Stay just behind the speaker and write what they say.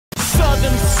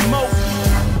Smoke.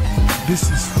 This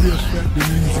is Fear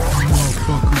Factor music,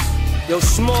 motherfuckers. Yo,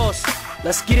 Smalls,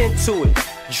 let's get into it.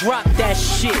 Drop that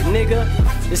shit, nigga.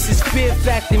 This is Fear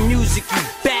Factor music, you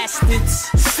bastards.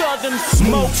 Southern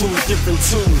Smoke. Move to a different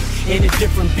tune, in a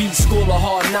different beat. School of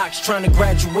hard knocks, trying to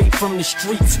graduate from the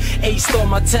streets. Aced on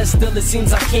my test, still it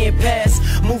seems I can't pass.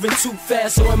 Moving too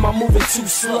fast, or am I moving too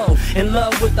slow? In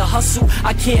love with the hustle,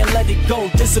 I can't let it go.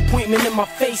 Disappointment in my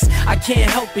face, I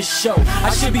can't help it show.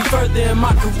 I should be further in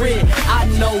my career, I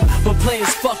know, but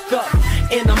players fuck up.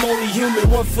 And I'm only human,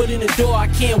 1 foot in the door, I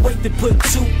can't wait to put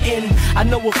 2 in. I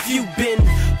know a few been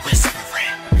whispering.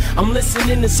 I'm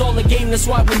listening, it's all a game, that's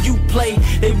why when you play,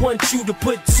 they want you to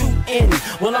put 2 in.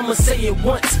 Well, I'ma say it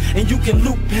once, and you can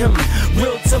loop him.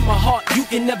 Real to my heart, you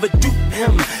can never dupe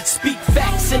him. Speak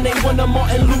facts, and they wanna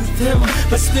Martin Luther him.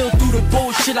 But still through the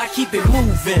bullshit, I keep it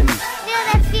moving. Feel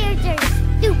that fear dirt,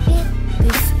 stupid.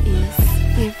 This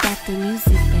is Fear Factor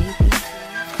music, baby.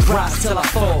 Rise till I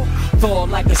fall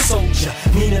like a soldier.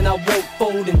 Meaning I won't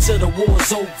fold until the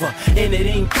war's over. And it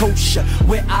ain't kosher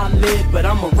where I live, but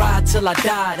I'ma ride till I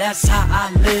die, that's how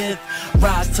I live.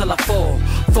 Rise till I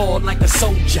fall like a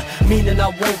soldier. Meaning I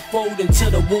won't fold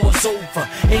until the war's over.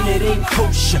 And it ain't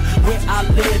kosher where I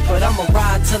live, but I'ma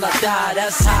ride till I die,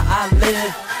 that's how I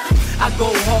live. I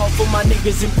go hard for my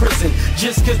niggas in prison,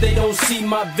 just cause they don't see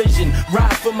my vision.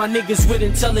 Ride for my niggas with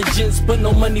intelligence, but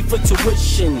no money for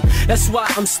tuition. That's why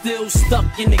I'm still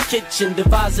stuck in the kitchen,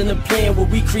 devising a plan where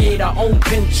we create our own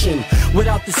pension.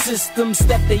 Without the system,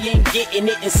 step they ain't getting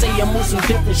it, and say I'm on some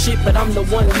different shit, but I'm the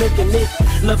one making it.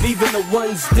 Love even the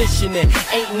ones dishing it.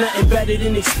 Ain't nothing better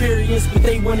than experience, but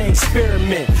they wanna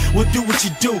experiment. Well, do what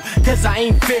you do, cause I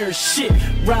ain't fair as shit.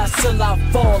 Rise till I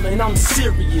fall, and I'm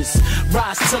serious.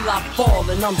 Rise till I fall,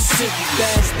 and I'm serious.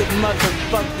 That's the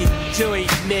motherfucking joint,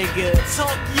 nigga.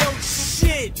 Talk your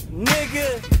shit,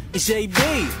 nigga. It's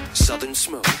AB. Southern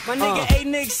Smoke. My nigga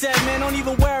A-Nick said, man, don't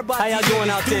even worry about how y'all doing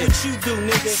out there. Do what you do,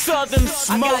 nigga. Southern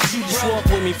Smoke. I got you, just walk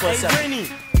with me for a second. Hey,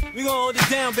 Rennie, we gonna hold it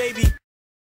down, baby.